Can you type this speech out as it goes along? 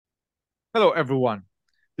Hello, everyone.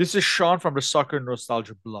 This is Sean from the Soccer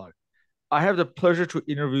Nostalgia blog. I have the pleasure to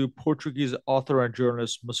interview Portuguese author and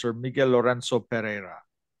journalist Mr. Miguel Lourenço Pereira.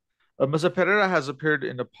 Mr. Pereira has appeared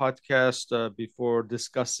in the podcast before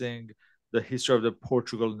discussing the history of the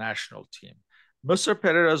Portugal national team. Mr.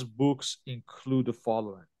 Pereira's books include the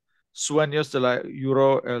following: Sueños de la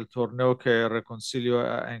Euro, El Torneo que Reconcilió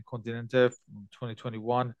en Continente,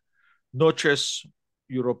 2021, Noches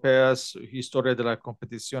Europeas, Historia de las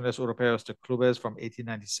Competiciones Europeas de Clubes from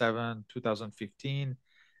 1897, 2015,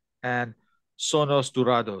 and Sonos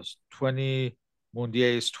Durados, 20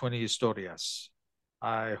 Mundiales, 20 Historias.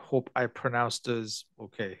 I hope I pronounced this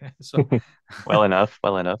okay. So, Well enough,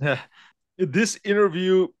 well enough. this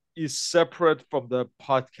interview is separate from the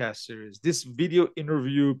podcast series. This video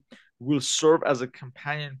interview will serve as a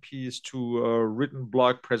companion piece to a written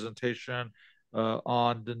blog presentation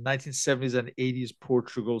on the 1970s and 80s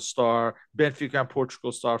Portugal star, Benfica and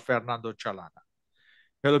Portugal star Fernando Chalana.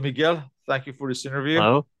 Hello, Miguel. Thank you for this interview.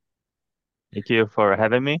 Hello, thank you for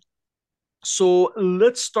having me. So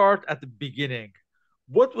let's start at the beginning.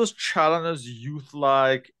 What was Chalana's youth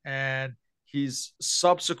like and his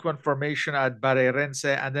subsequent formation at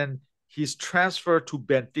Barreirense and then his transfer to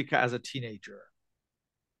Benfica as a teenager?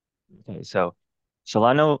 Okay, so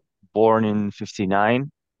Solano, born in 59,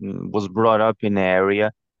 was brought up in an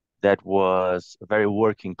area that was a very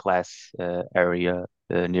working class area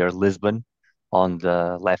near Lisbon on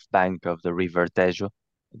the left bank of the River Tejo.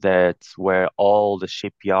 That's where all the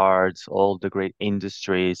shipyards, all the great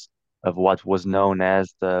industries of what was known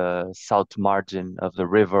as the south margin of the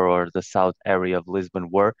river or the south area of Lisbon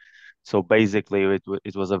were. So basically,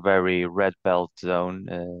 it was a very red belt zone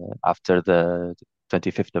after the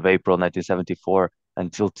 25th of April 1974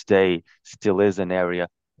 until today still is an area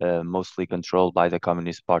mostly controlled by the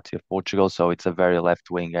Communist Party of Portugal. So it's a very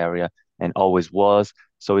left-wing area and always was.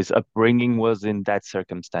 So his upbringing was in that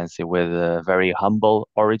circumstance with very humble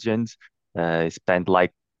origins. He spent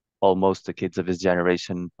like almost the kids of his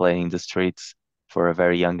generation playing in the streets for a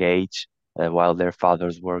very young age, while their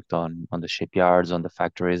fathers worked on the shipyards, on the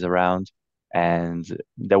factories around. And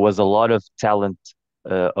there was a lot of talent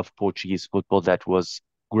of Portuguese football that was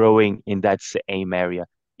growing in that same area.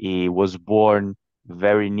 He was born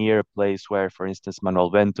very near a place where, for instance,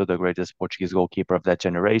 Manuel Bento, the greatest Portuguese goalkeeper of that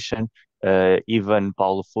generation, even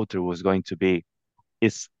Paulo Futre was going to be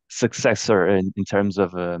his successor in terms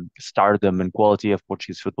of stardom and quality of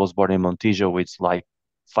Portuguese football. Was born in Montijo, which is like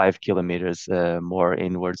 5 kilometers more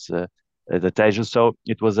inwards the Tejo. So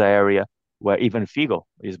it was an area where even Figo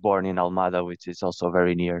is born in Almada, which is also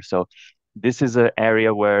very near. So this is an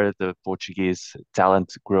area where the Portuguese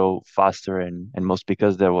talent grow faster and most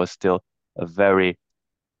because there was still a very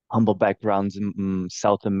humble backgrounds,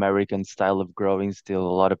 South American style of growing, still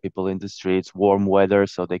a lot of people in the streets, warm weather,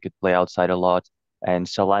 so they could play outside a lot. And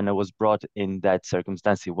Shalana was brought in that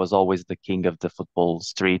circumstance. He was always the king of the football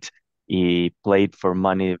street. He played for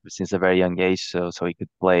money since a very young age, so he could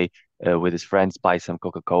play with his friends, buy some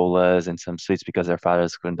Coca-Colas and some sweets because their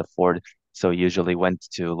fathers couldn't afford. So he usually went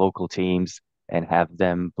to local teams and have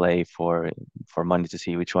them play for money to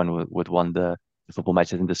see which one would won the football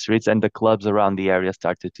matches in the streets, and the clubs around the area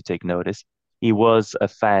started to take notice. He was a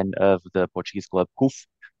fan of the Portuguese club CUF,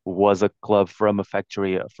 who was a club from a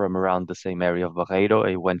factory from around the same area of Barreiro.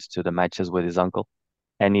 He went to the matches with his uncle,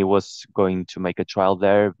 and he was going to make a trial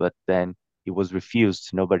there, but then he was refused.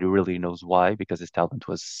 Nobody really knows why, because his talent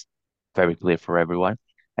was very clear for everyone.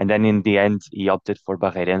 And then in the end, he opted for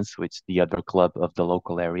Barreirense, which is the other club of the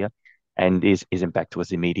local area, and his impact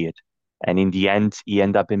was immediate. And in the end, he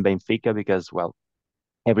ended up in Benfica because, well,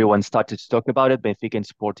 everyone started to talk about it. Benfica and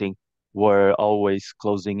Sporting were always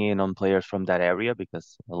closing in on players from that area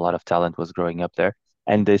because a lot of talent was growing up there.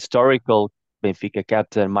 And the historical Benfica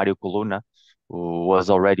captain, Mario Coluna, who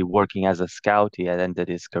was already working as a scout, he had ended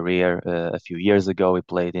his career a few years ago. He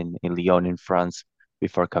played in Lyon in France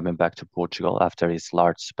before coming back to Portugal after his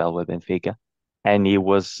large spell with Benfica. And he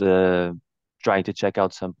was trying to check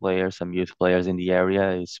out some players, some youth players in the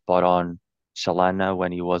area. He spot on Chalana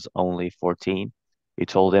when he was only 14. He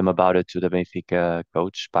told him about it to the Benfica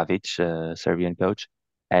coach, Pavic, Serbian coach,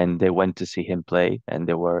 and they went to see him play, and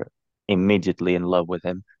they were immediately in love with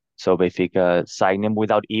him. So Benfica signed him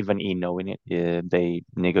without even he knowing it. They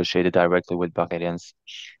negotiated directly with Barreirense.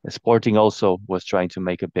 Sporting also was trying to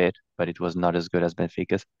make a bid, but it was not as good as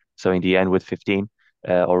Benfica's. So in the end, with 15,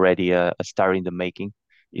 already a star in the making,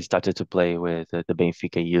 he started to play with the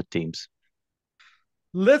Benfica youth teams.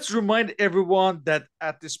 Let's remind everyone that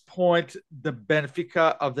at this point, the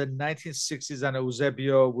Benfica of the 1960s and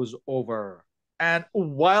Eusebio was over. And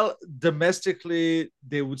while domestically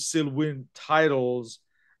they would still win titles,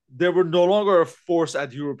 they were no longer a force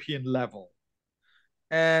at European level.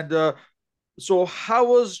 And so, how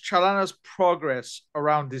was Chalana's progress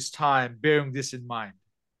around this time, bearing this in mind?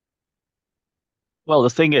 Well, the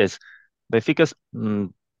thing is, Benfica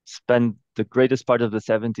spent the greatest part of the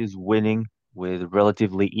 70s winning with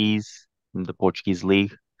relatively ease in the Portuguese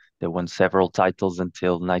league. They won several titles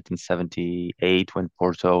until 1978 when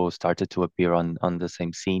Porto started to appear on the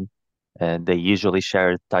same scene. They usually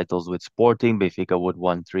shared titles with Sporting. Benfica would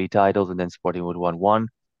won three titles and then Sporting would won one.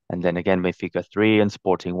 And then again, Benfica three and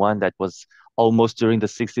Sporting one. That was almost during the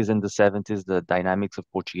 60s and the 70s, the dynamics of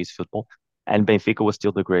Portuguese football. And Benfica was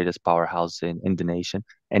still the greatest powerhouse in the nation.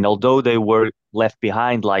 And although they were left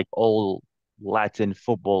behind, like all Latin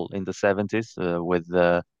football in the 70s, with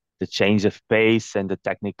the change of pace and the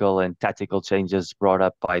technical and tactical changes brought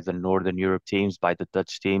up by the Northern Europe teams, by the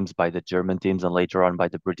Dutch teams, by the German teams, and later on by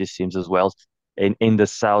the British teams as well. In the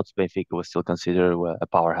South, Benfica was still considered a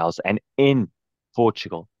powerhouse. And in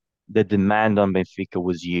Portugal, the demand on Benfica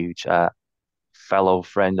was huge. Fellow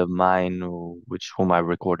friend of mine, which whom I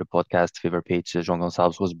record a podcast, Fever Pitch, João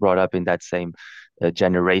Gonçalves, was brought up in that same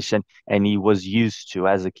generation, and he was used to,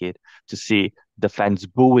 as a kid, to see the fans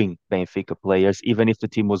booing Benfica players, even if the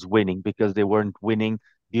team was winning, because they weren't winning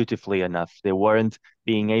beautifully enough. They weren't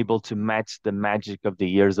being able to match the magic of the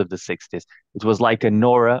years of the 60s. It was like a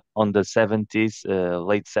Nora on the 70s,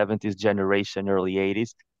 late 70s generation, early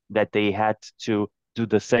 80s, that they had to do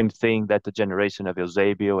the same thing that the generation of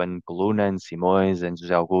Eusebio and Coluna and Simões and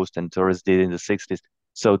José Augusto and Torres did in the 60s.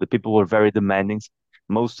 So the people were very demanding.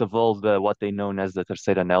 Most of all, what they known as the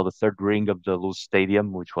Terceira Anel, the third ring of the Luz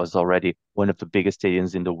Stadium, which was already one of the biggest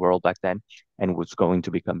stadiums in the world back then, and was going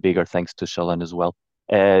to become bigger thanks to Chalana as well.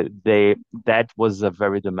 They that was a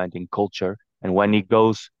very demanding culture. And when he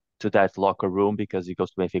goes to that locker room, because he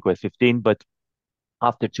goes to Benfica with 15, but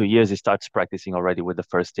after 2 years, he starts practicing already with the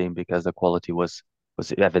first team because the quality was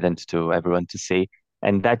evident to everyone to see.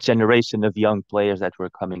 And that generation of young players that were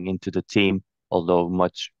coming into the team, although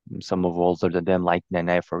much some of older than them, like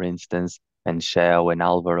Nene, for instance, and Shell and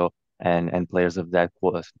Alvaro, and players of that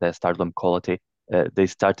stardom quality, they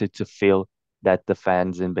started to feel that the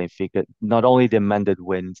fans in Benfica not only demanded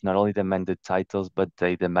wins, not only demanded titles, but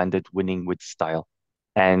they demanded winning with style.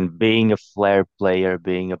 And being a flair player,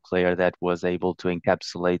 being a player that was able to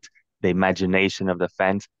encapsulate the imagination of the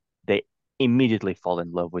fans, they immediately fall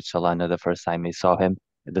in love with Chalana the first time they saw him.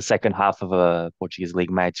 The second half of a Portuguese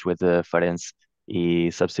league match with Farense,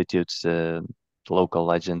 he substitutes local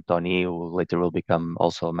legend Tony, who later will become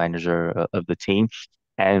also a manager of the team.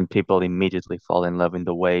 And people immediately fall in love in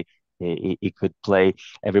the way he could play.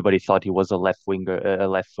 Everybody thought he was a left winger,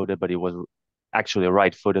 left-footed, but he was actually a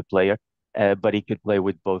right-footed player. But he could play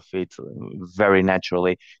with both feet very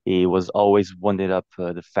naturally. He was always wounded up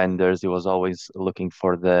defenders. He was always looking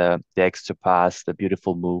for the extra pass, the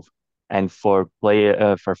beautiful move. And for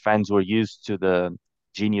fans who are used to the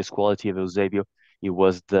genius quality of Eusebio, he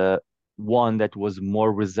was the one that was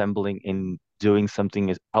more resembling in doing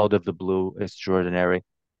something out of the blue, extraordinary.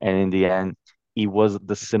 And in the end, he was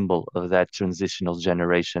the symbol of that transitional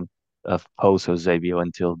generation of post Eusebio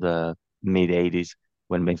until the mid 80s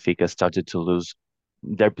when Benfica started to lose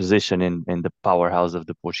their position in the powerhouse of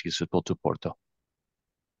the Portuguese football to Porto.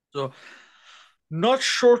 So, not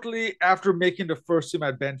shortly after making the first team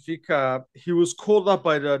at Benfica, he was called up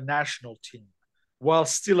by the national team while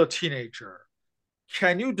still a teenager.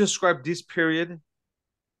 Can you describe this period?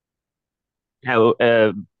 Now,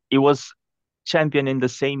 he was champion in the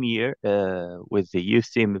same year with the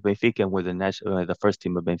youth team of Benfica and with the first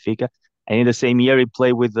team of Benfica. And in the same year, he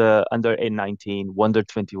played with the under 19, under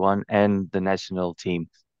 21, and the national team.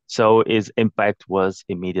 So his impact was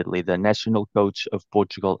immediately. The national coach of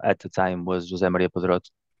Portugal at the time was José Maria Pedroto,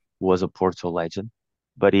 who was a Porto legend,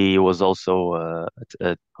 but he was also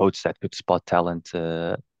a coach that could spot talent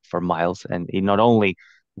for miles. And he not only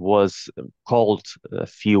was called a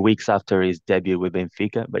few weeks after his debut with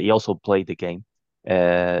Benfica, but he also played the game,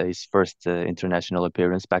 his first international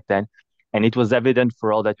appearance back then. And it was evident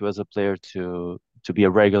for all that he was a player to be a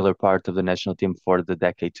regular part of the national team for the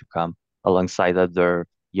decade to come, alongside other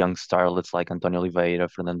young starlets like Antonio Oliveira,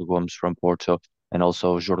 Fernando Gomes from Porto, and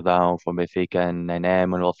also Jordão from Benfica and Nené,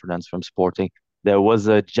 Manuel Fernandes from Sporting. There was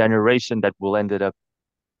a generation that will ended up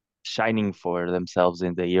shining for themselves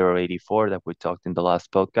in the Euro 84 that we talked in the last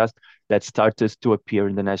podcast that started to appear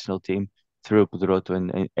in the national team through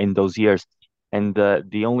Pedroto in those years. And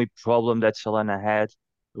the only problem that Chalana had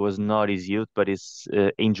was not his youth, but his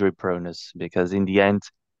injury proneness, because in the end,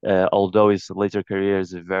 although his later career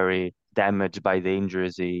is very damaged by the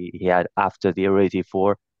injuries he had after the Euro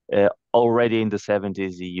 84, Already in the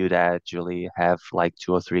 70s, you'd actually have like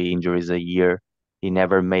two or three injuries a year. He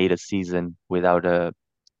never made a season without a,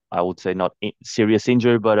 I would say, not serious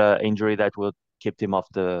injury, but a injury that would keep him off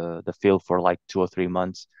the field for like 2 or 3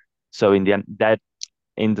 months. So in the end, that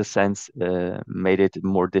in the sense made it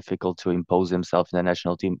more difficult to impose himself in the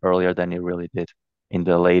national team earlier than he really did in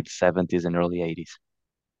the late 70s and early 80s.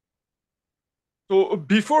 So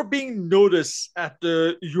before being noticed at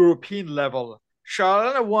the European level,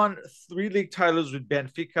 Chalana won three league titles with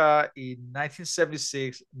Benfica in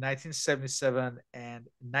 1976, 1977, and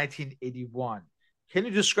 1981. Can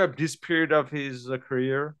you describe this period of his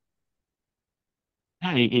career?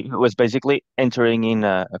 Yeah, he was basically entering in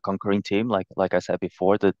a conquering team, like I said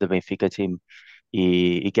before, the Benfica team.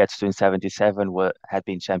 He gets to in 77, had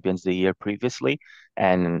been champions the year previously,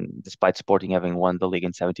 and despite Sporting having won the league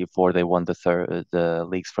in 74, they won the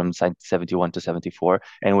leagues from 71 to 74,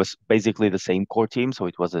 and it was basically the same core team, so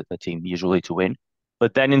it was a team usually to win.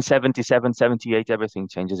 But then in 77, 78, everything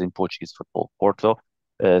changes in Portuguese football. Porto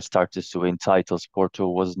started to win titles. Porto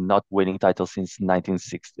was not winning titles since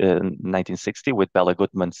 1960, with Bela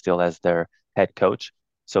Gutmann still as their head coach.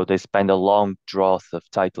 So they spent a long drought of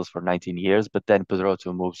titles for 19 years, but then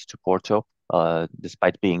Pedroto moves to Porto,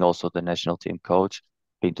 despite being also the national team coach.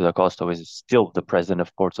 Pinto da Costa is still the president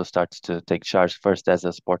of Porto, starts to take charge first as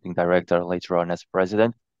a sporting director, later on as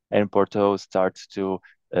president, and Porto starts to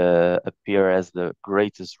appear as the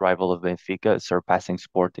greatest rival of Benfica, surpassing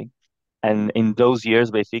Sporting. And in those years,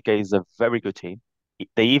 Benfica is a very good team.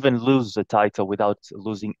 They even lose the title without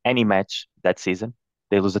losing any match that season.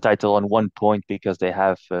 They lose the title on 1 point because they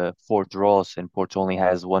have four draws and Porto only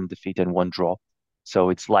has one defeat and one draw. So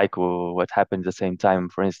it's like what happened at the same time,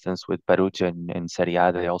 for instance, with Perugia in Serie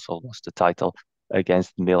A. They also lost the title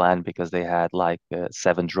against Milan because they had like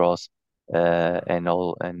seven draws and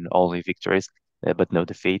only victories, but no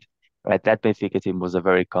defeat. Right, that Benfica team was a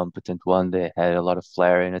very competent one. They had a lot of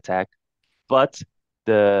flair in attack, but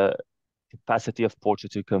the capacity of Porto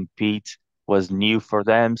to compete was new for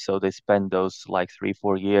them. So they spent those like 3,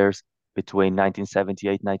 4 years between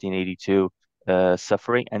 1978, 1982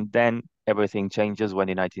 suffering. And then everything changes when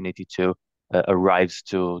in 1982 arrives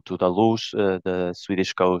to the Luz, the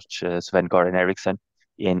Swedish coach Sven-Goran Eriksson.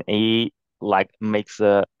 And he like makes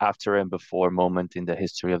a after and before moment in the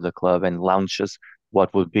history of the club and launches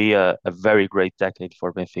what would be a very great decade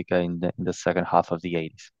for Benfica in the second half of the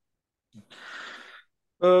 80s.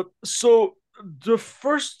 So the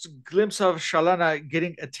first glimpse of Chalana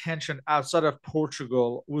getting attention outside of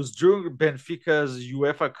Portugal was during Benfica's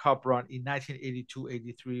UEFA Cup run in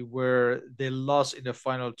 1982-83, where they lost in the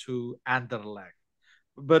final to Anderlecht.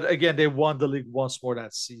 But again, they won the league once more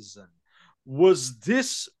that season. Was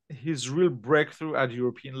this his real breakthrough at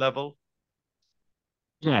European level?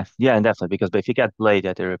 Yeah, and definitely because Benfica had played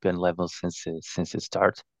at European level since it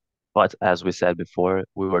starts. But as we said before,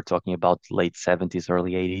 we were talking about late 70s,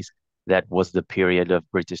 early 80s. That was the period of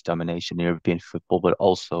British domination in European football, but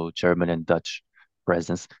also German and Dutch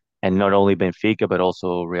presence. And not only Benfica, but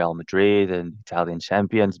also Real Madrid and Italian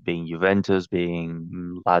champions, being Juventus,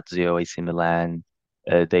 being Lazio, AC Milan.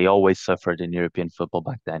 They always suffered in European football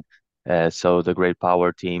back then. So the great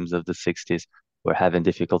power teams of the 60s were having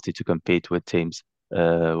difficulty to compete with teams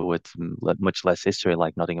with much less history,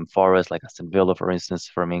 like Nottingham Forest, like Aston Villa, for instance,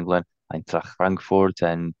 from England, Eintracht Frankfurt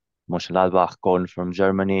and Mönchengladbach, Köln from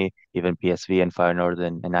Germany, even PSV and Feyenoord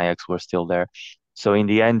and Ajax were still there. So in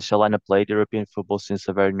the end, Chalana played European football since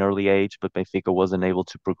a very early age, but Benfica wasn't able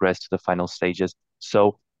to progress to the final stages.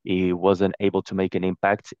 So he wasn't able to make an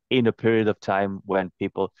impact in a period of time when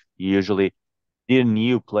people usually didn't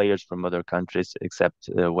knew players from other countries except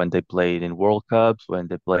when they played in World Cups, when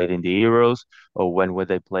they played in the Euros, or when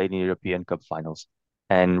they played in European Cup finals.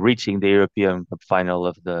 And reaching the European Cup final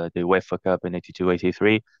of the UEFA Cup in 82,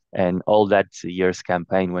 83, and all that year's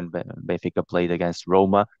campaign when Benfica played against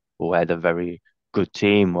Roma, who had a very good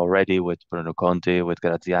team already with Bruno Conte, with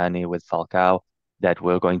Graziani, with Falcao, that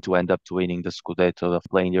were going to end up winning the Scudetto of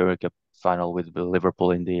playing the Euro Cup final with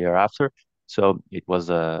Liverpool in the year after. So it was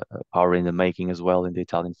a power in the making as well in the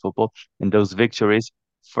Italian football. And those victories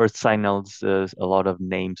first signaled a lot of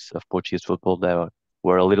names of Portuguese football that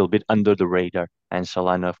were a little bit under the radar. And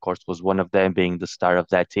Chalana, of course, was one of them, being the star of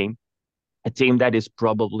that team. A team that is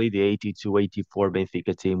probably the 82-84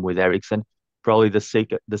 Benfica team with Ericsson, probably the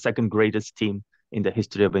second greatest team in the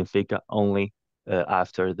history of Benfica, only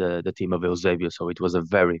after the team of Eusebio. So it was a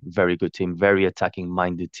very, very good team, very attacking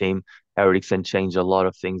minded team. Ericsson changed a lot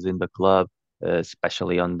of things in the club,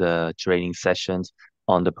 especially on the training sessions,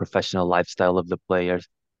 on the professional lifestyle of the players,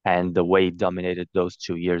 and the way he dominated those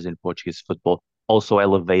 2 years in Portuguese football also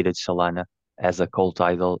elevated Chalana as a cult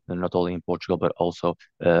idol, not only in Portugal but also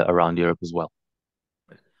around Europe as well.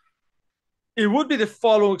 It would be the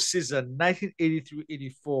following season,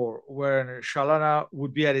 1983-84, where Chalana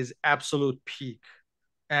would be at his absolute peak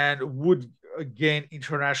and would gain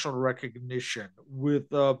international recognition with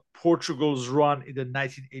Portugal's run in the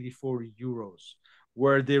 1984 Euros,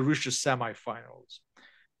 where they reached the semifinals.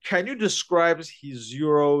 Can you describe his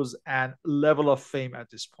Euros and level of fame at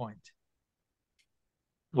this point?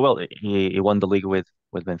 Well, he won the league with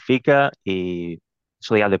Benfica. He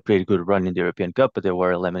actually had a pretty good run in the European Cup, but they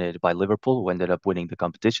were eliminated by Liverpool, who ended up winning the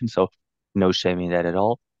competition. So no shame in that at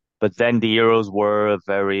all. But then the Euros were a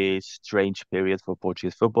very strange period for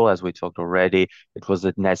Portuguese football, as we talked already. It was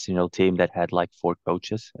a national team that had like four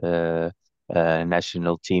coaches, a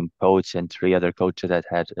national team coach and three other coaches that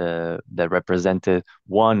had that represented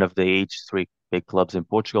one of the each three big clubs in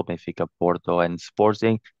Portugal, Benfica, Porto, and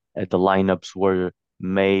Sporting. The lineups were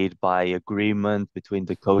made by agreement between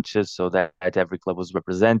the coaches so that every club was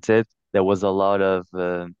represented. There was a lot of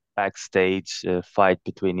backstage fight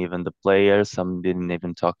between even the players. Some didn't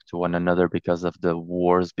even talk to one another because of the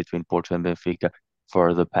wars between Porto and Benfica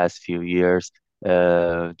for the past few years,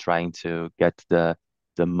 trying to get the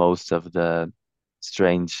most of the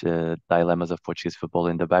strange dilemmas of Portuguese football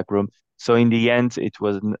in the back room. So in the end, it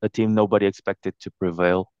was a team nobody expected to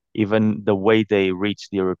prevail. Even the way they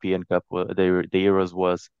reached the European Cup, the Euros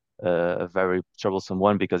was a very troublesome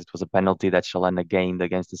one because it was a penalty that Chalana gained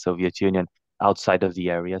against the Soviet Union outside of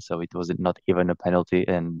the area, so it was not even a penalty.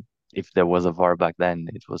 And if there was a VAR back then,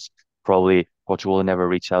 it was probably Portugal will never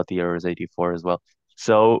reach out the Euros '84 as well.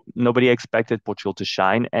 So nobody expected Portugal to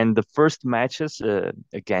shine, and the first matches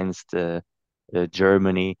against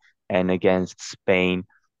Germany and against Spain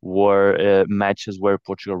were matches where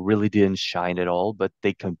Portugal really didn't shine at all, but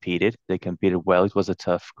they competed. They competed well. It was a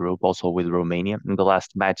tough group, also with Romania. In the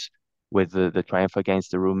last match, with the triumph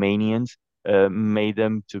against the Romanians, made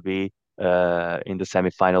them to be in the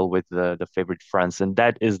semifinal with the favorite France, and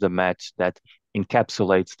that is the match that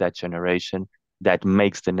encapsulates that generation, that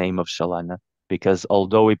makes the name of Chalana. Because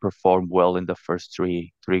although he performed well in the first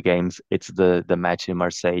three games, it's the match in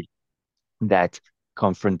Marseille, that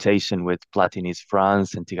confrontation with Platini's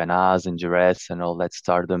France and Tiganaz and Jerez and all that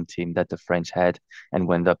stardom team that the French had and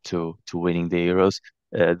went up to winning the Euros.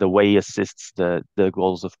 The way he assists the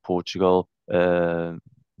goals of Portugal, the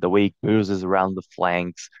way he cruises around the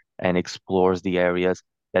flanks and explores the areas,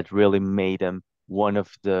 that really made him one of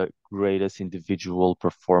the greatest individual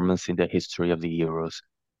performance in the history of the Euros.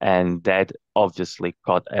 And that obviously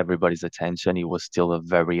caught everybody's attention. He was still a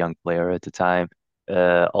very young player at the time,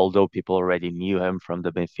 although people already knew him from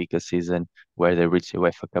the Benfica season where they reached the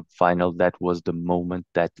UEFA Cup final. That was the moment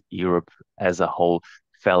that Europe as a whole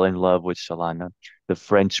fell in love with Chalana. The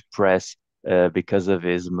French press, because of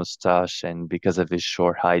his mustache and because of his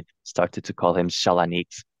short height, started to call him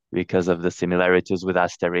Chalanix because of the similarities with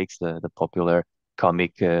Asterix, the popular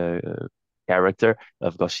comic character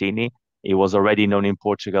of Goscinny. He was already known in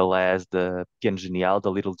Portugal as the Pequeno Genial,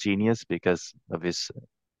 the little genius, because of his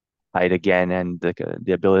height again and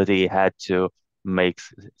the ability he had to make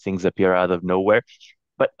things appear out of nowhere.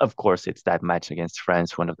 But of course, it's that match against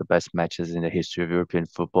France, one of the best matches in the history of European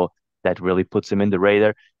football, that really puts him in the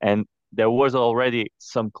radar. And there was already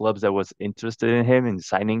some clubs that was interested in him, in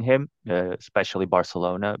signing him, especially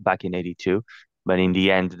Barcelona back in '82. But in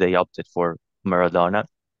the end, they opted for Maradona,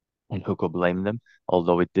 and who could blame them?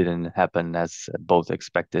 Although it didn't happen as both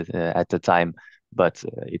expected at the time, but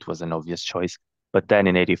it was an obvious choice. But then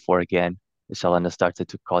in '84 again, Chalana started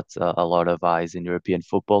to cut a lot of eyes in European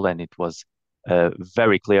football, and it was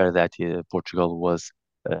very clear that Portugal was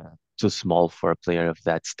too small for a player of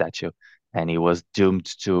that stature, and he was doomed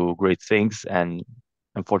to great things. And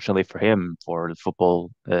unfortunately for him, for the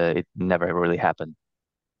football, it never really happened.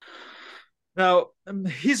 Now,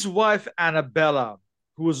 his wife Annabella,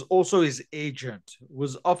 who was also his agent,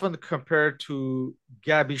 was often compared to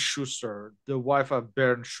Gabby Schuster, the wife of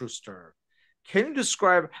Bernd Schuster. Can you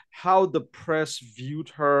describe how the press viewed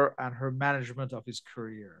her and her management of his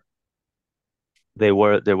career? They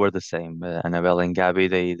were the same. Annabelle and Gabby,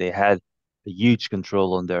 they had a huge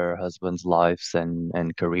control on their husbands' lives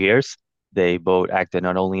and careers. They both acted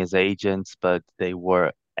not only as agents, but they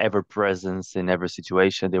were ever present in every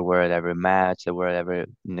situation. They were at every match. They were at every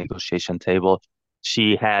negotiation table.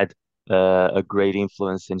 She had a great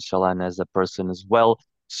influence in Shalan as a person as well.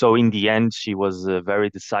 So in the end, she was very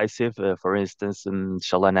decisive. For instance,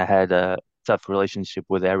 Shalana had a tough relationship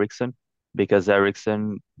with Ericsson because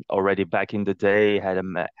Ericsson already back in the day had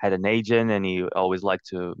an agent, and he always liked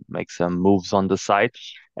to make some moves on the side,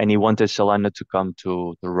 and he wanted Chalana to come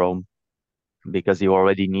to Rome because he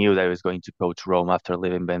already knew that he was going to coach Rome after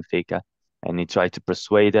leaving Benfica, and he tried to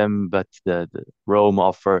persuade him, but the Rome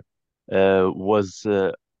offer was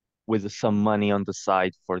with some money on the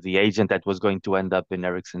side for the agent that was going to end up in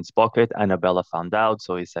Eriksen's pocket. Annabella found out,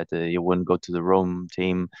 so he said he wouldn't go to the Rome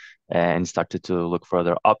team and started to look for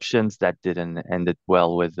other options. That didn't end it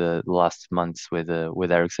well with the last months with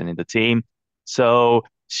Eriksen in the team. So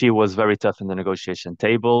she was very tough in the negotiation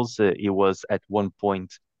tables. He was at one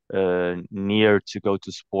point near to go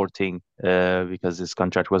to Sporting because his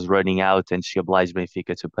contract was running out, and she obliged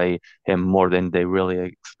Benfica to pay him more than they really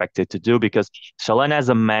expected to do, because Chalana as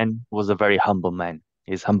a man was a very humble man.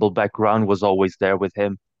 His humble background was always there with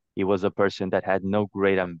him. He was a person that had no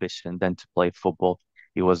great ambition than to play football.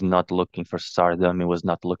 He was not looking for stardom. He was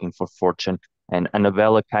not looking for fortune. And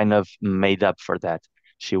Annabella kind of made up for that.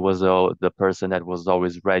 She was the person that was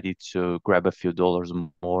always ready to grab a few dollars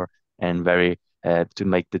more and very to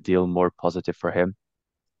make the deal more positive for him.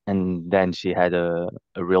 And then she had a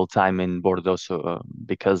real time in Bordeaux, so,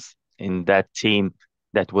 because in that team,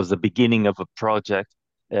 that was the beginning of a project.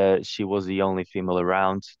 She was the only female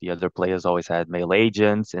around. The other players always had male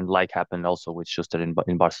agents, and like happened also with Schuster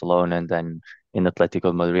in Barcelona, and then in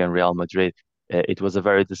Atletico Madrid and Real Madrid. It was a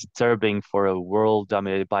very disturbing for a world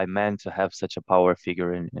dominated by men to have such a power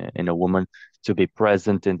figure in a woman, to be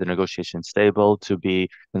present in the negotiation table, to be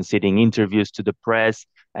conceding interviews to the press.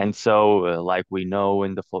 And so, like we know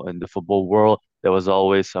in the football world, there was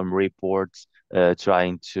always some reports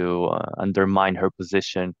trying to undermine her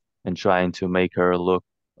position and trying to make her look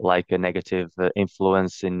like a negative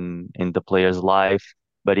influence in the player's life.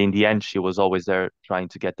 But in the end, she was always there trying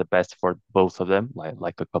to get the best for both of them,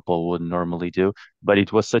 like a couple would normally do. But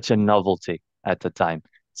it was such a novelty at the time.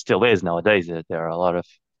 Still is nowadays. There are a lot of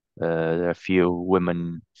there are few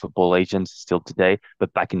women football agents still today,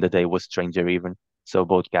 but back in the day was stranger even. So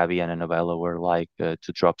both Gabby and Annabella were like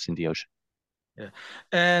two drops in the ocean. Yeah.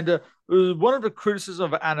 And one of the criticisms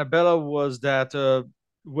of Annabella was that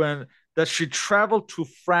when that she traveled to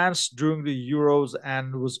France during the Euros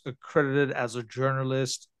and was accredited as a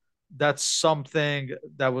journalist. That's something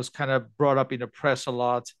that was kind of brought up in the press a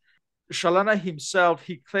lot. Chalana himself,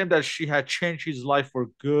 he claimed that she had changed his life for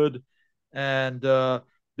good, and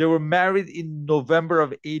they were married in November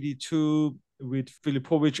of '82 with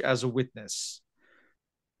Filipovic as a witness.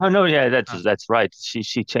 Oh no, yeah, Ah. that's right.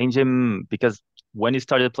 She changed him because when he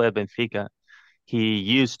started playing at Benfica, he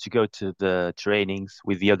used to go to the trainings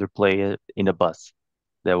with the other player in a bus.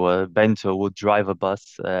 There were Bento would drive a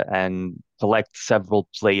bus and collect several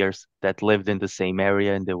players that lived in the same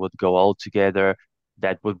area, and they would go all together.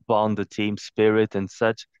 That would bond the team spirit and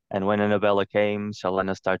such. And when Annabella came,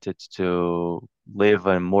 Shalana started to live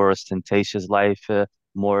a more ostentatious life,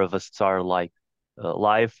 more of a star-like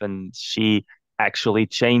life, and she actually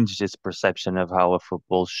changed his perception of how a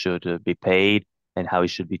football should be paid and how he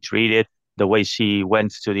should be treated. The way she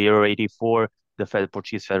went to the Euro 84, the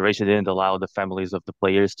Portuguese Federation didn't allow the families of the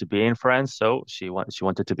players to be in France, so she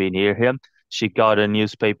wanted to be near him. She got a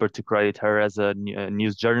newspaper to credit her as a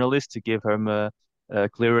news journalist to give him a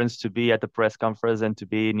clearance to be at the press conference and to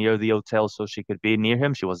be near the hotel so she could be near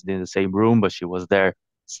him. She wasn't in the same room, but she was there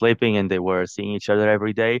sleeping, and they were seeing each other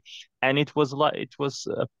every day. And it was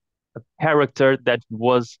a character that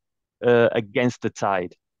was against the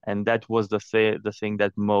tide, and that was the thing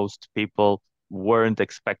that most people weren't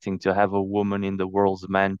expecting, to have a woman in the world's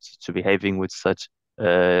man to behaving with such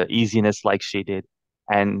easiness like she did.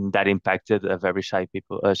 And that impacted a very shy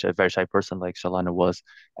a very shy person like Shalana was.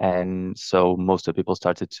 And so most of the people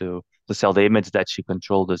started to sell the image that she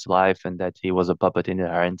controlled his life and that he was a puppet in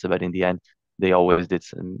her hands. But in the end, they always did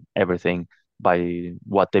everything by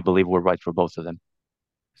what they believe were right for both of them.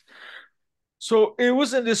 So it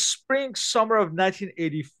was in the spring summer of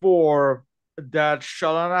 1984 that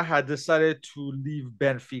Chalana had decided to leave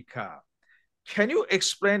Benfica. Can you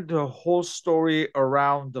explain the whole story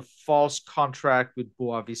around the false contract with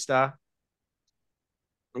Boavista?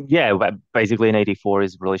 Yeah, but basically in '84,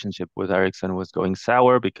 his relationship with Ericsson was going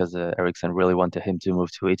sour because Ericsson really wanted him to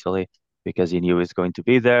move to Italy because he knew he was going to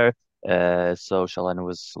be there. So Shalana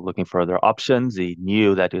was looking for other options. He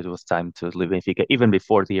knew that it was time to leave Benfica even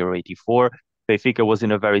before the Euro 84. Benfica was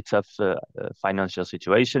in a very tough financial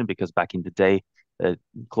situation because back in the day, uh,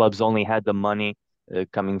 clubs only had the money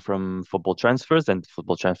coming from football transfers, and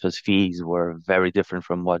football transfers fees were very different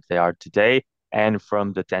from what they are today and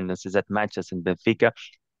from the tendencies at matches in Benfica,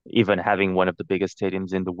 even having one of the biggest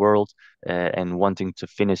stadiums in the world and wanting to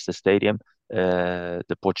finish the stadium.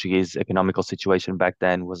 The Portuguese economical situation back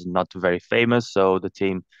then was not very famous, so the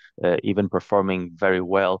team, even performing very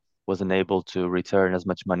well, wasn't able to return as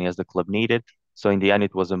much money as the club needed. So in the end,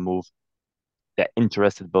 it was a move that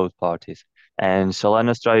interested both parties. And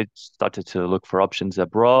Chalana started to look for options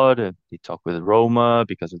abroad. He talked with Roma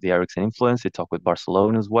because of the Ericsson influence. He talked with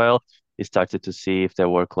Barcelona as well. He started to see if there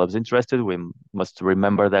were clubs interested. We must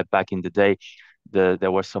remember that back in the day,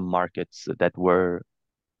 there were some markets that were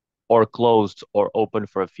or closed or open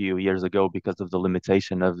for a few years ago because of the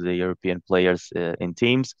limitation of the European players in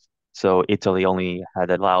teams. So Italy only had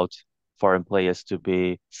allowed foreign players to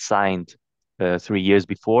be signed 3 years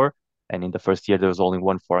before. And in the first year, there was only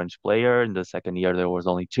one foreign player. In the second year, there was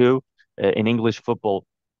only two. In English football,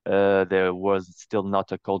 there was still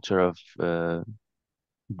not a culture of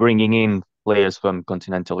bringing in players from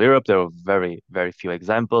continental Europe. There were very, very few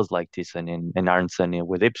examples like Thyssen and Arnson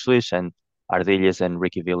with Ipswich and Ardillas and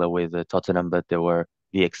Ricky Villa with Tottenham, but they were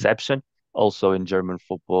the exception. Also in German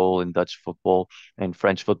football, in Dutch football, and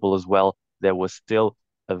French football as well, there was still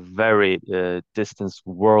a very distant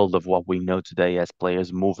world of what we know today as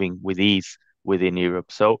players moving with ease within Europe.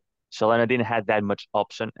 So Chalana didn't have that much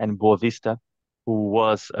option, and Boavista, who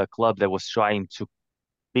was a club that was trying to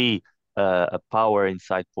be a power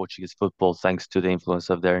inside Portuguese football thanks to the influence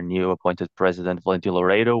of their new appointed president, Valentino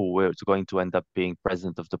Loureiro, who was going to end up being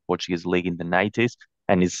president of the Portuguese league in the 90s.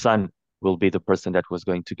 And his son will be the person that was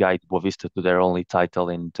going to guide Boavista to their only title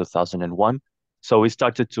in 2001. So we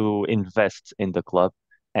started to invest in the club.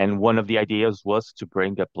 And one of the ideas was to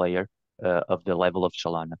bring a player of the level of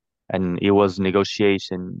Chalana. And he was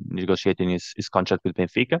negotiating his contract with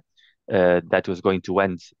Benfica. That was going to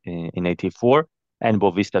end in 84 and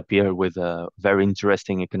Bovista appeared with a very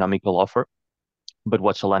interesting economical offer. But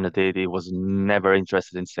what Chalana did, he was never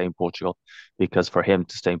interested in staying in Portugal because for him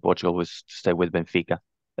to stay in Portugal was to stay with Benfica,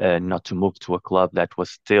 not to move to a club that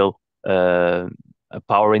was still a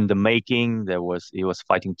power in the making. He was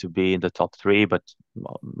fighting to be in the top three, but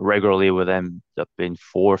regularly with them up in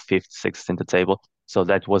fourth, fifth, sixth in the table. So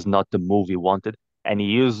that was not the move he wanted, and he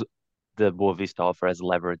used the Boa Vista offer as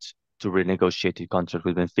leverage to renegotiate his contract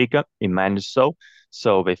with Benfica. He managed so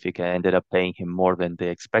Benfica ended up paying him more than they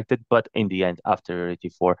expected. But in the end, after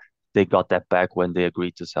 84, they got that back when they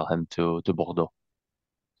agreed to sell him to Bordeaux.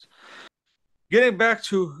 Getting back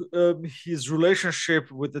to his relationship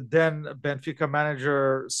with the then Benfica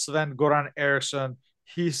manager Sven Goran Eriksson,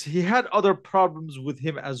 he had other problems with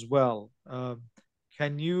him as well.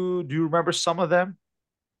 Can you do you remember some of them?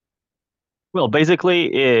 Well,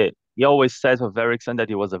 basically, he always said of Ericsson that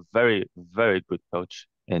he was a very, very good coach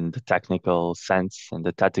in the technical sense and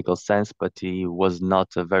the tactical sense, but he was not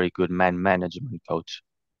a very good man management coach.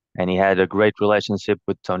 And he had a great relationship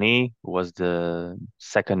with Tony, who was the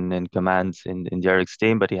second in command in the Eric's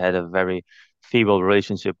team, but he had a very feeble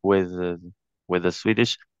relationship with the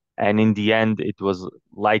Swedish. And in the end, it was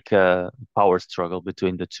like a power struggle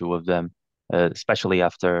between the two of them, especially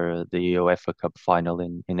after the UEFA Cup final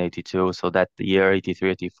in 82. So that year,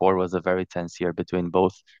 83, 84, was a very tense year between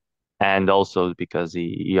both and also because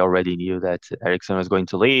he already knew that Ericsson was going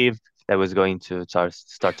to leave, that was going to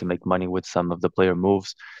start to make money with some of the player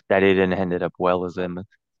moves, that it didn't ended up well with him.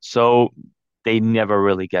 So they never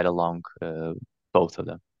really get along, both of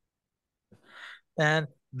them. And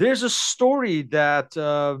there's a story that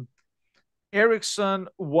Eriksson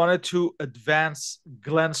wanted to advance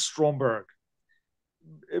Glenn Stromberg.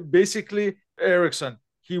 Basically, Eriksson,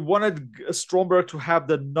 he wanted Stromberg to have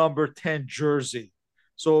the number 10 jersey.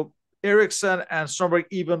 So Eriksson and Stromberg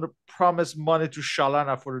even promised money to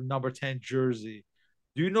Chalana for the number 10 jersey.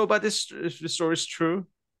 Do you know about this? If this story is true?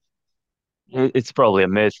 It's probably a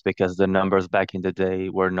myth because the numbers back in the day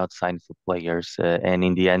were not signed for players, and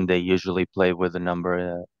in the end, they usually play with the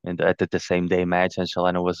number at the same day match. And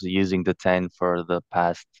Chalana was using the 10 for the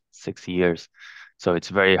past 6 years, so it's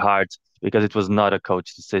very hard because it was not a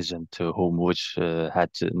coach decision to whom which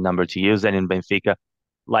number to use. And in Benfica,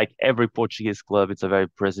 like every Portuguese club, it's a very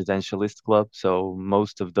presidentialist club, so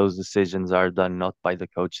most of those decisions are done not by the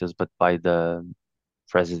coaches but by the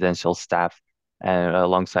presidential staff and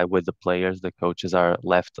alongside with the players, the coaches are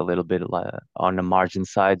left a little bit on the margin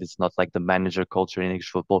side. It's not like the manager culture in English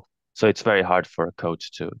football, so it's very hard for a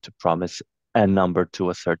coach to promise a number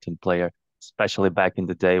to a certain player, especially back in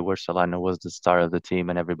the day where Solano was the star of the team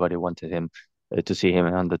and everybody wanted him to see him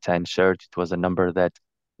on the 10 shirt. It was a number that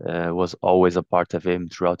was always a part of him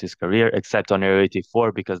throughout his career, except on Euro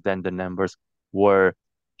 84, because then the numbers were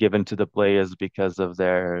given to the players because of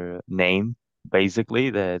their name. Basically,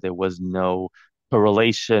 there was no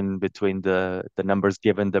correlation between the numbers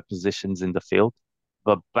given the positions in the field.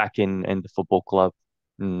 But back in the football club,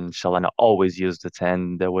 Shalana always used the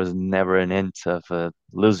 10. There was never an hint of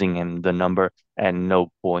losing him the number and no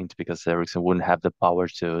point because Ericsson wouldn't have the power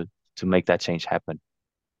to make that change happen.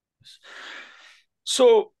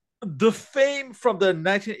 So The fame from the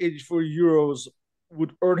 1984 Euros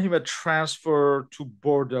would earn him a transfer to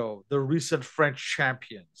Bordeaux, the recent French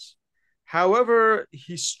champions. However,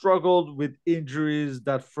 he struggled with injuries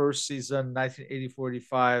that first season,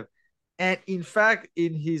 1984-85. And in fact,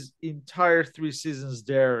 in his entire 3 seasons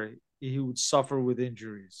there, he would suffer with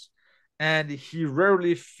injuries. And he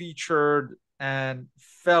rarely featured and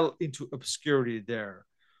fell into obscurity there.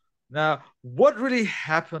 Now, what really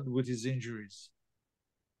happened with his injuries?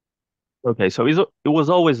 Okay, so he was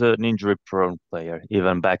always an injury-prone player,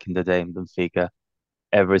 even back in the day in Benfica.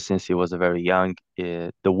 Ever since he was very young,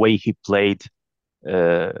 the way he played,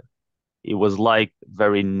 uh, it was like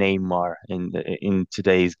very Neymar in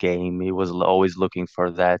today's game. He was always looking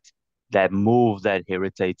for that move that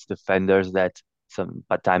irritates defenders, that some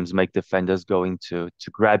at times make defenders going to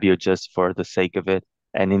grab you just for the sake of it.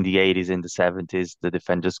 And in the 80s, in the 70s, the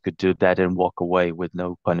defenders could do that and walk away with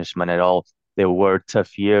no punishment at all. There were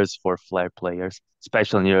tough years for flair players,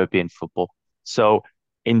 especially in European football. So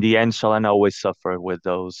in the end, Chalana always suffered with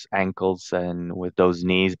those ankles and with those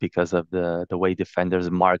knees because of the way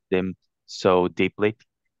defenders marked him so deeply.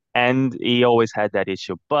 And he always had that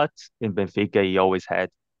issue. But in Benfica, he always had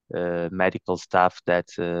medical staff that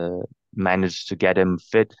managed to get him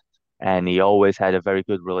fit. And he always had a very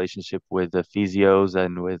good relationship with the physios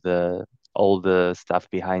and with all the stuff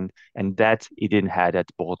behind. And that he didn't have at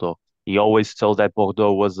Bordeaux. He always told that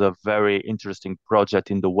Bordeaux was a very interesting project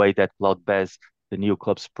in the way that Claude Bess, the new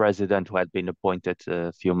club's president, who had been appointed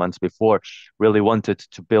a few months before, really wanted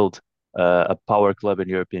to build a power club in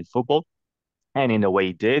European football. And in a way,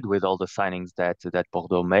 he did with all the signings that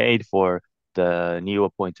Bordeaux made for the new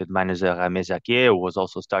appointed manager Ramé Jacquier, who was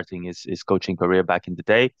also starting his coaching career back in the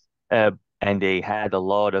day. Uh, and they had a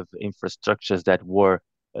lot of infrastructures that were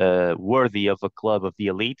worthy of a club of the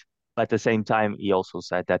elite. But at the same time, he also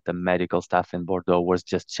said that the medical staff in Bordeaux was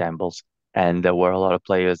just shambles. And there were a lot of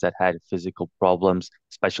players that had physical problems,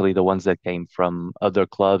 especially the ones that came from other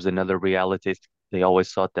clubs and other realities. They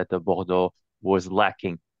always thought that the Bordeaux was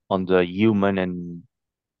lacking on the human and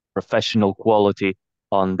professional quality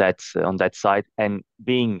on that side. And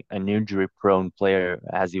being an injury-prone player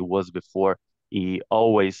as he was before, he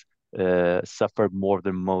always suffered more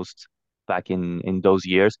than most back in those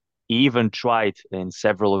years. He even tried in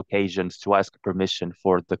several occasions to ask permission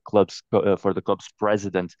for the club's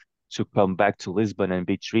president to come back to Lisbon and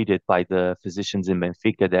be treated by the physicians in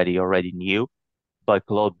Benfica that he already knew, but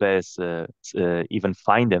Claude Bess even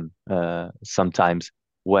fined him sometimes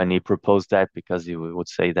when he proposed that because he would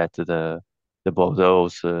say that the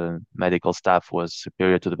Bordeaux's medical staff was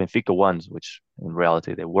superior to the Benfica ones, which in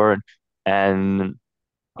reality they weren't. And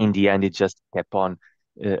in the end, it just kept on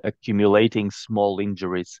accumulating small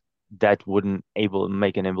injuries that wouldn't able to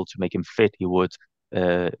make him fit. He would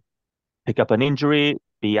uh, pick up an injury,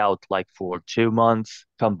 be out like for 2 months,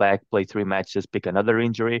 come back, play 3 matches, pick another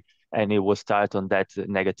injury, and it will start on that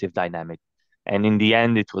negative dynamic. And in the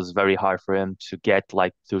end, it was very hard for him to get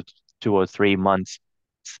like 2 or 3 months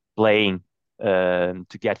playing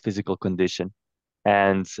to get physical condition.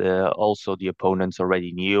 And also, the opponents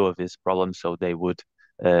already knew of his problem, so they would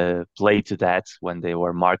play to that when they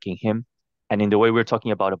were marking him. And in the way we're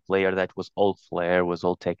talking about a player that was all flair, was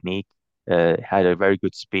all technique, had a very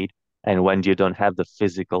good speed, and when you don't have the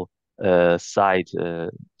physical side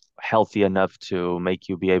healthy enough to make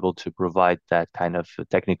you be able to provide that kind of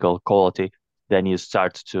technical quality, then you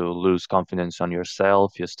start to lose confidence on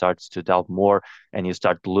yourself. You start to doubt more, and you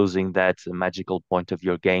start losing that magical point of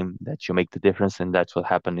your game that you make the difference. And that's what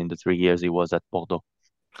happened in the 3 years he was at Bordeaux.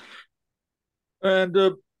 And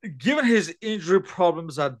given his injury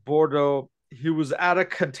problems at Bordeaux, he was out of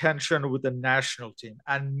contention with the national team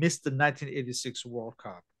and missed the 1986 World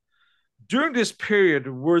Cup. During this period,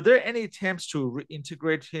 were there any attempts to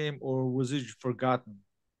reintegrate him or was he forgotten?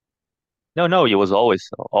 No, no, he was always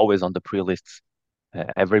on the pre-lists.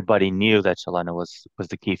 Everybody knew that Chalana was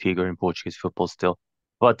the key figure in Portuguese football still,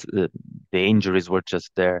 but the injuries were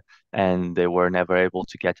just there, and they were never able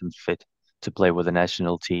to get him fit to play with the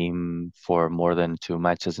national team for more than 2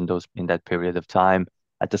 matches in that period of time.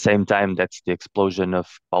 At the same time, that's the explosion of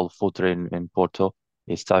Paulo Futre in Porto.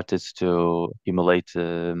 He started to accumulate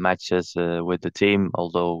matches with the team,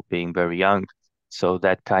 although being very young. So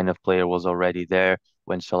that kind of player was already there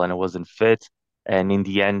when Chalana wasn't fit, and in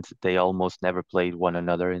the end they almost never played one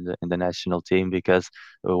another in the national team because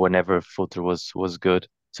whenever Futre was good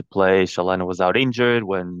to play, Chalana was out injured.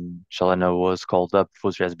 When Chalana was called up,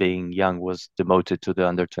 Futre, as being young, was demoted to the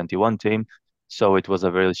under 21 team. So it was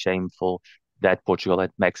a very shameful that Portugal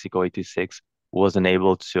at Mexico 86 wasn't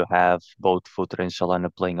able to have both Futre and Chalana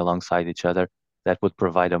playing alongside each other. That would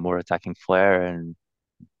provide a more attacking flair, and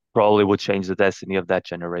probably would change the destiny of that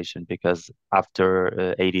generation because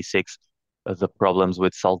after 86, the problems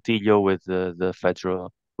with Saltillo, with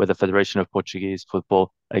with the Federation of Portuguese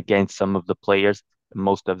Football against some of the players,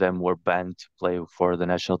 most of them were banned to play for the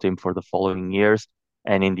national team for the following years.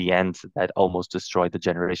 And in the end, that almost destroyed the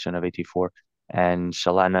generation of 84. And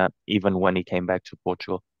Chalana, even when he came back to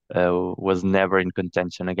Portugal, was never in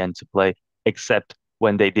contention again to play, except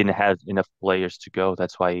when they didn't have enough players to go.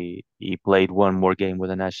 That's why he played one more game with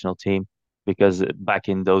the national team because back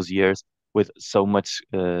in those years, with so much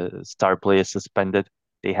star players suspended,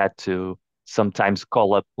 they had to sometimes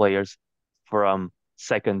call up players from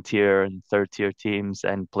second tier and third tier teams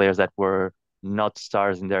and players that were not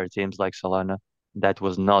stars in their teams like Solana. That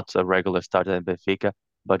was not a regular starter at Benfica,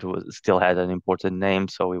 but still had an important name,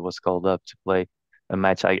 so he was called up to play a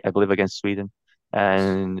match, I believe, against Sweden.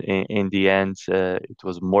 And in the end, it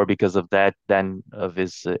was more because of that than of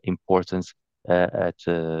his importance at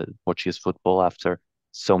Portuguese football after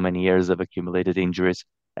so many years of accumulated injuries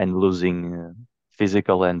and losing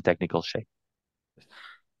physical and technical shape.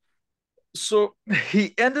 So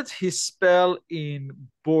he ended his spell in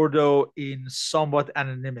Bordeaux in somewhat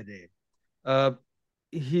anonymity. Uh,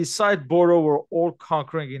 his side Bordeaux were all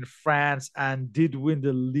conquering in France and did win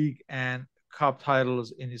the league and cup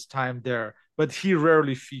titles in his time there, but he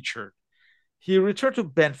rarely featured. He returned to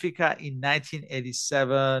Benfica in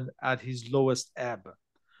 1987 at his lowest ebb.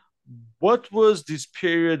 What was this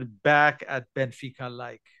period back at Benfica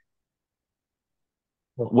like?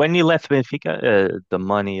 When he left Benfica, the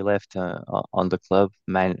money left on the club,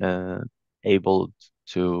 able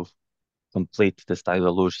to complete the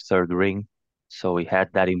Stylo third ring. So he had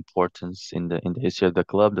that importance in the history of the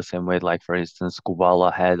club, the same way like for instance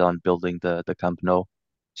Kubala had on building the Camp Nou.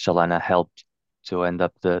 Chalana helped to end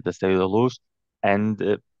up the Stylo,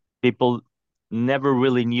 and people never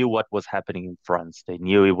really knew what was happening in France. They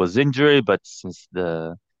knew he was injured, but since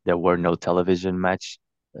there were no television match,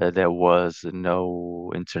 there was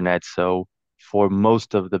no internet, so for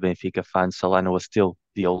most of the Benfica fans, Chalana was still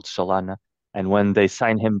the old Chalana. And when they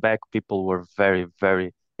signed him back, people were very,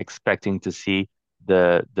 very expecting to see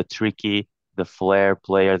the tricky, the flair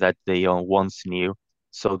player that they once knew.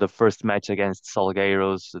 So the first match against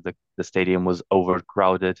Salgueiros, the stadium was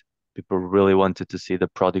overcrowded. People really wanted to see the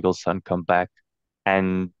prodigal son come back.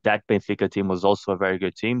 And that Benfica team was also a very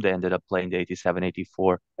good team. They ended up playing the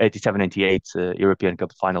 87-88 European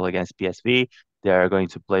Cup final against PSV. They are going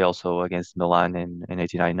to play also against Milan in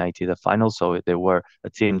 89-90, the final. So they were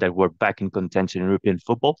a team that were back in contention in European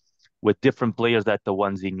football with different players that the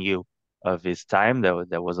ones he knew of his time.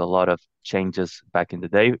 There was a lot of changes back in the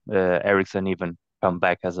day. Ericsson even come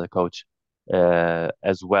back as a coach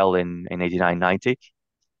as well in 89-90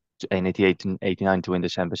 in 88 and 89 to win the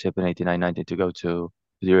championship, in 89-90 to go to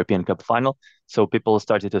the European Cup final. So people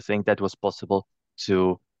started to think that was possible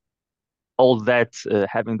to all that,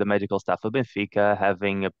 having the medical staff of Benfica,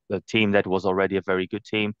 having a team that was already a very good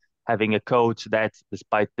team, having a coach that,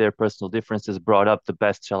 despite their personal differences, brought up the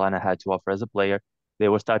best Chalana had to offer as a player. They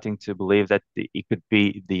were starting to believe that it could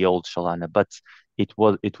be the old Chalana, but it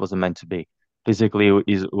wasn't meant to be. Physically,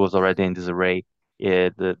 it was already in disarray.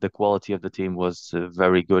 The quality of the team was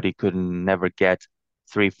very good. He could never get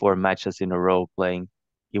 3-4 matches in a row playing.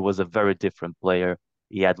 He was a very different player.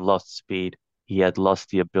 He had lost speed. He had lost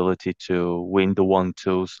the ability to win the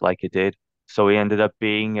 1-2s like he did. So he ended up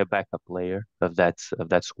being a backup player of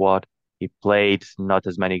that squad. He played not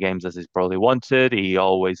as many games as he probably wanted. He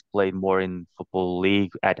always played more in football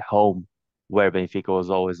league at home, where Benfica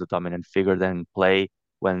was always the dominant figure than play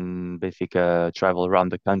when Benfica traveled around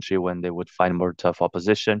the country when they would find more tough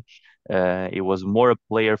opposition. He was more a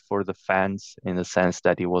player for the fans in the sense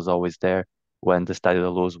that he was always there when the Stadio da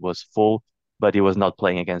Luz was full, but he was not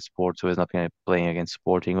playing against Porto. He was not playing against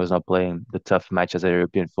Sporting. He was not playing the tough matches at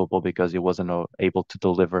European football because he wasn't able to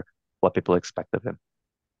deliver what people expect of him.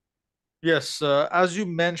 Yes, as you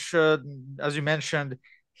mentioned,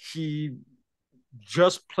 he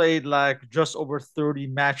just played like just over 30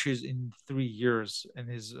 matches in 3 years in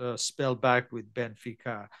his spell back with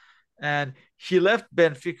Benfica. And he left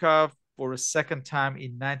Benfica for a second time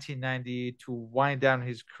in 1990 to wind down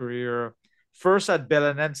his career, first at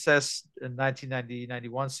Belenenses in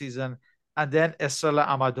 1990-91 season, and then Estrela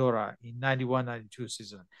Amadora in 91-92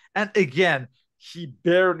 season. And again, he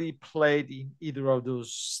barely played in either of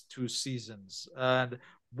those two seasons. And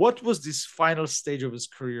what was this final stage of his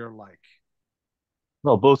career like?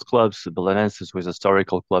 Well, both clubs, Belenenses was a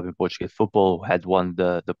historical club in Portuguese football, had won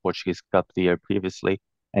the Portuguese Cup the year previously,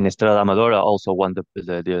 and Estrela Amadora also won the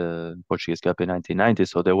Portuguese Cup in 1990.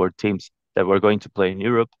 So there were teams that were going to play in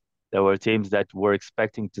Europe. There were teams that were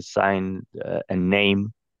expecting to sign a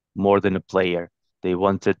name more than a player. They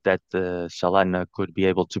wanted that Chalana could be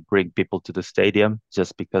able to bring people to the stadium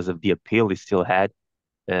just because of the appeal he still had.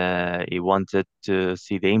 He wanted to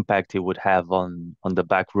see the impact he would have on the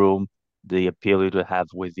back room, the appeal he would have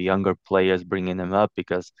with the younger players, bringing them up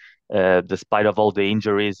because despite of all the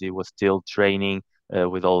injuries, he was still training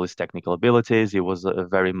with all his technical abilities. He was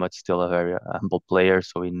very much still a very humble player,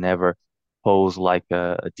 so he never posed like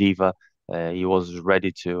a diva. He was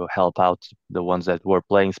ready to help out the ones that were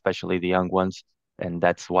playing, especially the young ones, and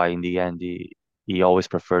that's why in the end he always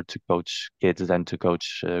preferred to coach kids than to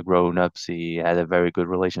coach grown-ups. He had a very good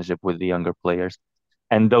relationship with the younger players,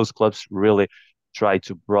 and those clubs really try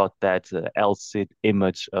to brought that El Cid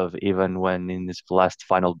image of even when in his last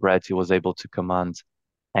final breath he was able to command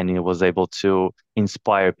and he was able to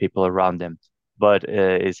inspire people around him. But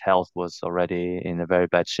his health was already in a very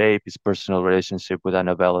bad shape. His personal relationship with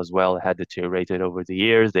Annabelle as well had deteriorated over the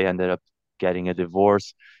years. They ended up getting a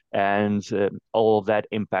divorce, and all of that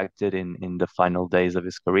impacted in the final days of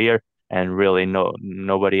his career. And really,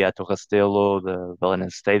 nobody at o Restelo, the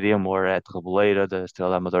Belenenses Stadium, or at Reboleira, the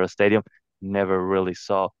Estrela Amadora Stadium, never really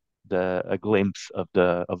saw a glimpse of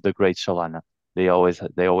the great Chalana. They always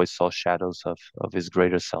saw shadows of his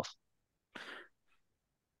greater self.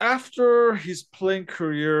 After his playing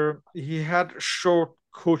career, he had short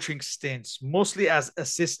coaching stints, mostly as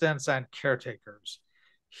assistants and caretakers.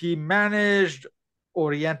 He managed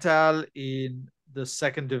Oriental in the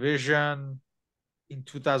second division in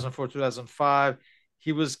 2004, 2005.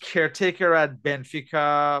 He was caretaker at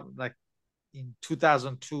Benfica, like in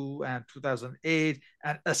 2002 and 2008,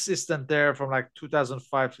 and assistant there from like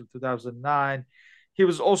 2005 to 2009. He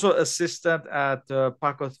was also assistant at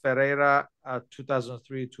Paco Ferreira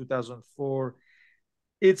 2003, 2004.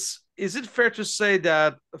 Is it fair to say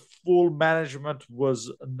that full management was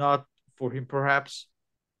not for him, perhaps?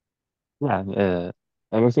 Yeah,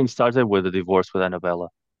 everything started with a divorce with Annabella.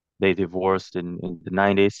 They divorced in the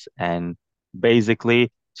 90s, and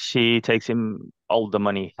basically she takes him all the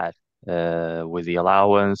money he had with the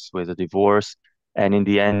allowance, with the divorce, and in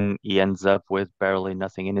the end, he ends up with barely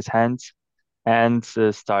nothing in his hands and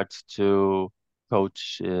starts to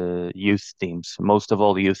coach youth teams, most of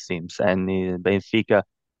all youth teams. And Benfica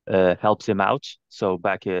helps him out. So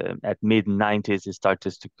back at mid 90s, he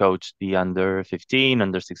started to coach the under 15,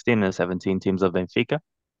 under 16, and 17 teams of Benfica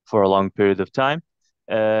for a long period of time.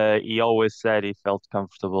 He always said he felt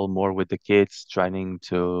comfortable more with the kids, trying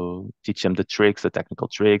to teach them the tricks, the technical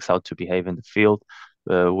tricks, how to behave in the field,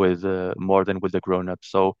 with more than with the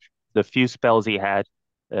grown-ups. So the few spells he had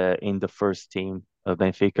in the first team of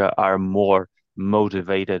Benfica are more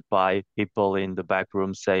motivated by people in the back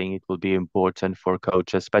room saying it will be important for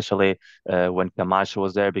coaches, especially when Camacho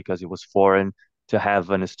was there because he was foreign, to have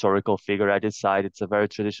an historical figure at his side. It's a very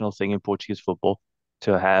traditional thing in Portuguese football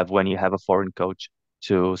to have when you have a foreign coach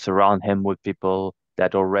to surround him with people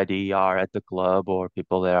that already are at the club or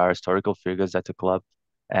people that are historical figures at the club.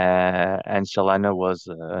 And Chalana was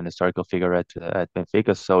an historical figure at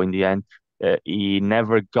Benfica. So in the end, he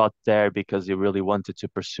never got there because he really wanted to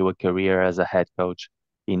pursue a career as a head coach.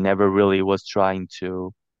 He never really was trying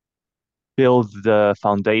to build the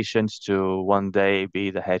foundations to one day be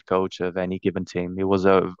the head coach of any given team. He was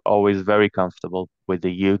always very comfortable with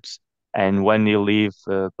the youths. And when he leave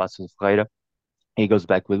Passos Ferreira, he goes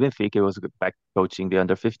back with Benfica. He was back coaching the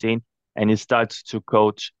under 15, and he starts to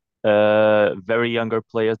coach very younger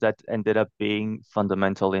players that ended up being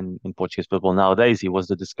fundamental in Portuguese football nowadays. He was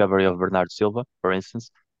the discovery of Bernardo Silva, for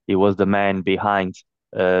instance. He was the man behind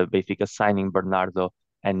Benfica signing Bernardo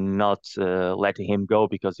and not letting him go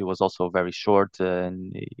because he was also very short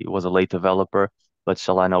and he was a late developer. But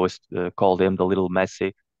Chalana always called him the little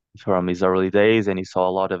Messi from his early days, and he saw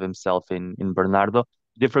a lot of himself in Bernardo.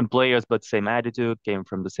 Different players, but same attitude, came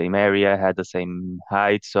from the same area, had the same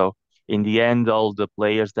height. So in the end, all the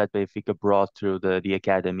players that Benfica brought through the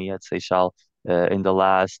academy at Seixal in the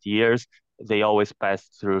last years, they always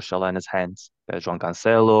passed through Chalana's hands. João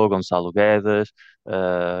Cancelo, Gonçalo Guedes,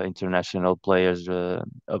 international players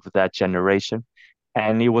of that generation,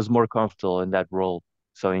 and he was more comfortable in that role.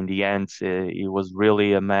 So in the end, he was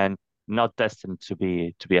really a man not destined to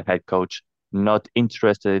be a head coach, not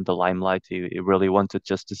interested in the limelight. He really wanted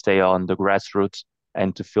just to stay on the grassroots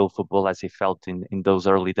and to feel football as he felt in those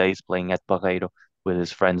early days playing at Barreiro with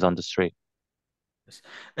his friends on the street. Yes.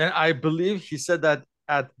 And I believe he said that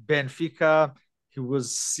at Benfica, he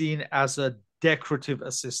was seen as a decorative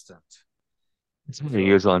assistant. It's very So,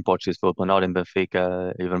 usual in Portuguese football, not in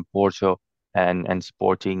Benfica, even Porto and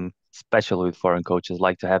Sporting, especially with foreign coaches,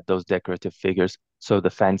 like to have those decorative figures so the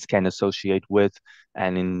fans can associate with.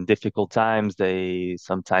 And in difficult times, they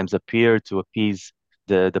sometimes appear to appease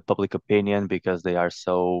the public opinion because they are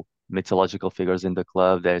so mythological figures in the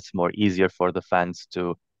club that it's more easier for the fans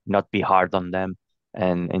to not be hard on them,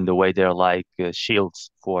 and in the way they're like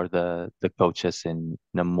shields for the coaches in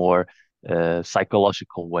a more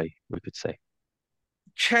psychological way, we could say.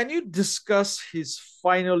 Can you discuss his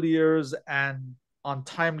final years and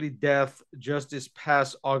untimely death just this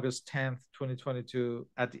past August 10th, 2022,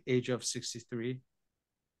 at the age of 63?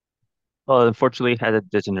 Well, unfortunately, he had a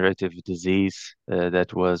degenerative disease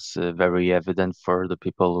that was very evident for the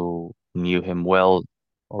people who knew him well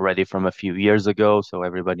already from a few years ago. So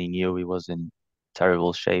everybody knew he was in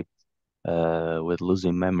terrible shape, with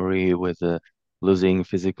losing memory, with losing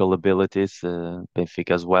physical abilities.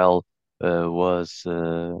 Benfica as well was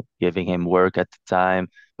giving him work at the time,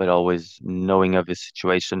 but always knowing of his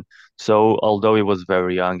situation. So although he was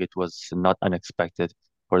very young, it was not unexpected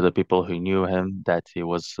for the people who knew him that he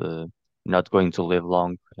was not going to live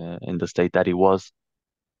long in the state that he was.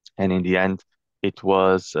 And in the end, it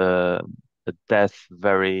was a death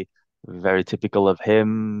very, very typical of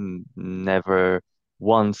him. Never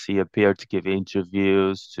once he appeared to give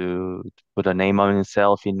interviews, to put a name on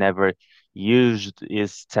himself. He never used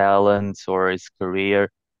his talents or his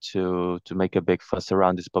career to make a big fuss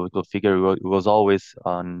around this public figure. He was always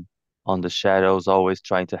on the shadows, always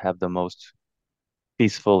trying to have the most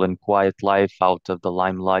peaceful and quiet life out of the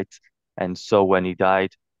limelight. And so when he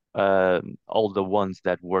died, all the ones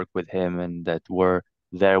that worked with him and that were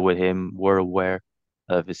there with him were aware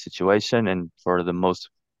of his situation. And for the most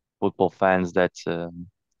football fans that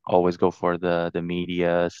always go for the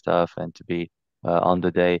media stuff and to be on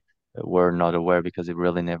the day were not aware because he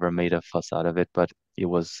really never made a fuss out of it. But he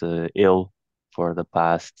was ill for the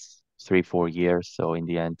past 3, 4 years. So in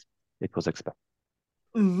the end, it was expected.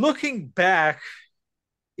 Looking back,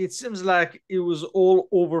 it seems like it was all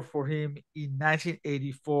over for him in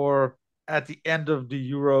 1984 at the end of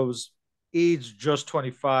the Euros, age just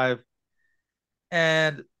 25.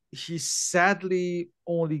 And he sadly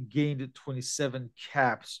only gained 27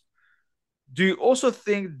 caps. Do you also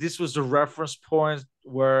think this was the reference point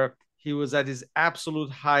where he was at his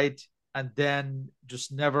absolute height and then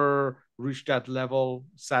just never reached that level,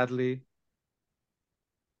 sadly?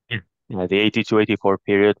 Yeah, the 82-84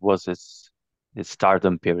 period was his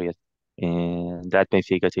stardom period. And that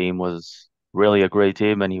Benfica team was really a great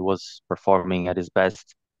team, and he was performing at his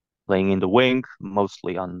best, playing in the wing,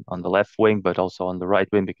 mostly on the left wing, but also on the right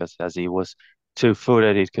wing, because as he was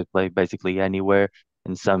two-footed, he could play basically anywhere.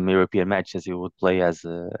 In some European matches, he would play as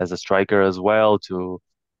a striker as well to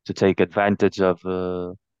take advantage of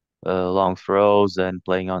long throws and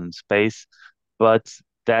playing on space. But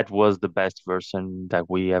that was the best version that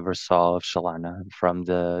we ever saw of Chalana from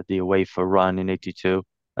the UEFA run in '82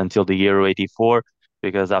 until the Euro '84,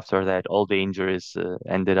 because after that all the injuries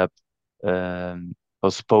ended up um,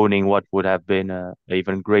 postponing what would have been a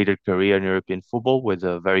even greater career in European football with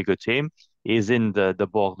a very good team. He's in the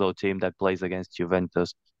Bordeaux team that plays against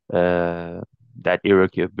Juventus, uh, that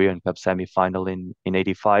European Cup semi-final in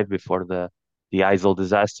 '85 before the Eisel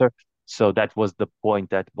disaster. So that was the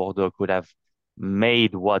point that Bordeaux could have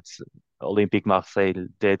made what Olympique Marseille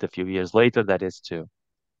did a few years later, that is to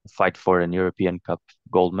fight for an European Cup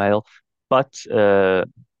gold medal. But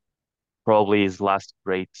probably his last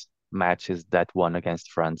great match is that one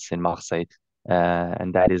against France in Marseille,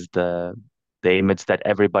 and that is the image that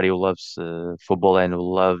everybody who loves football and who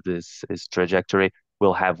loved his trajectory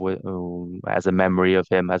will have as a memory of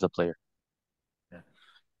him as a player.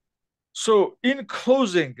 So, in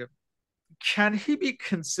closing, can he be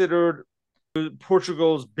considered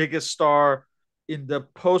Portugal's biggest star in the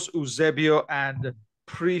post Eusebio and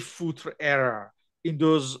pre Futre era in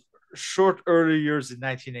those short early years in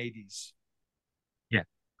 1980s? Yeah,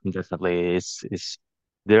 definitely. Is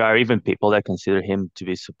there are even people that consider him to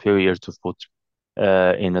be superior to Foot,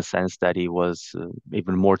 in a sense that he was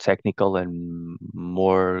even more technical and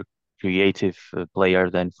more creative player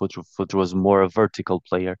than Foot. Foot was more a vertical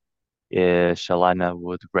player. Chalana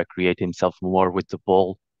would recreate himself more with the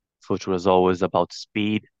ball. Fuchs was always about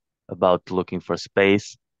speed, about looking for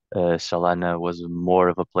space. Chalana was more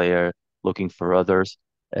of a player looking for others.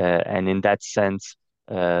 And in that sense,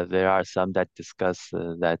 there are some that discuss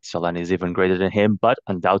that Chalana is even greater than him, but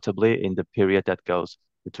undoubtedly in the period that goes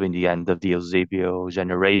between the end of the Eusebio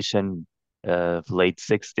generation of late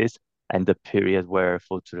 60s and the period where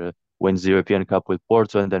Futre wins the European Cup with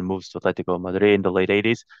Porto and then moves to Atletico Madrid in the late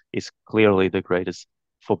 80s, is clearly the greatest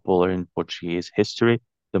footballer in Portuguese history,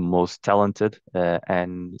 the most talented,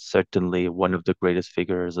 and certainly one of the greatest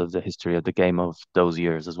figures of the history of the game of those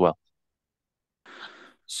years as well.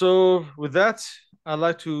 So, with that, I'd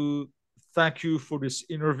like to thank you for this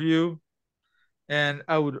interview. And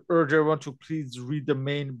I would urge everyone to please read the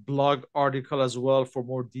main blog article as well for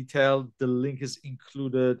more detail. The link is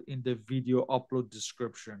included in the video upload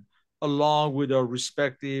description, along with our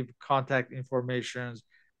respective contact informations,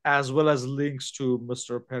 as well as links to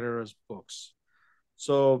Mr. Pereira's books.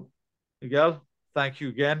 So, Miguel, thank you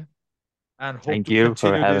again, and hope Thank to you for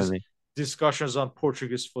continue having these me. discussions on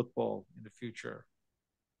Portuguese football in the future.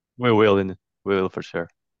 We will, we will for sure.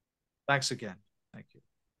 Thanks again. Thank you.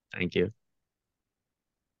 Thank you.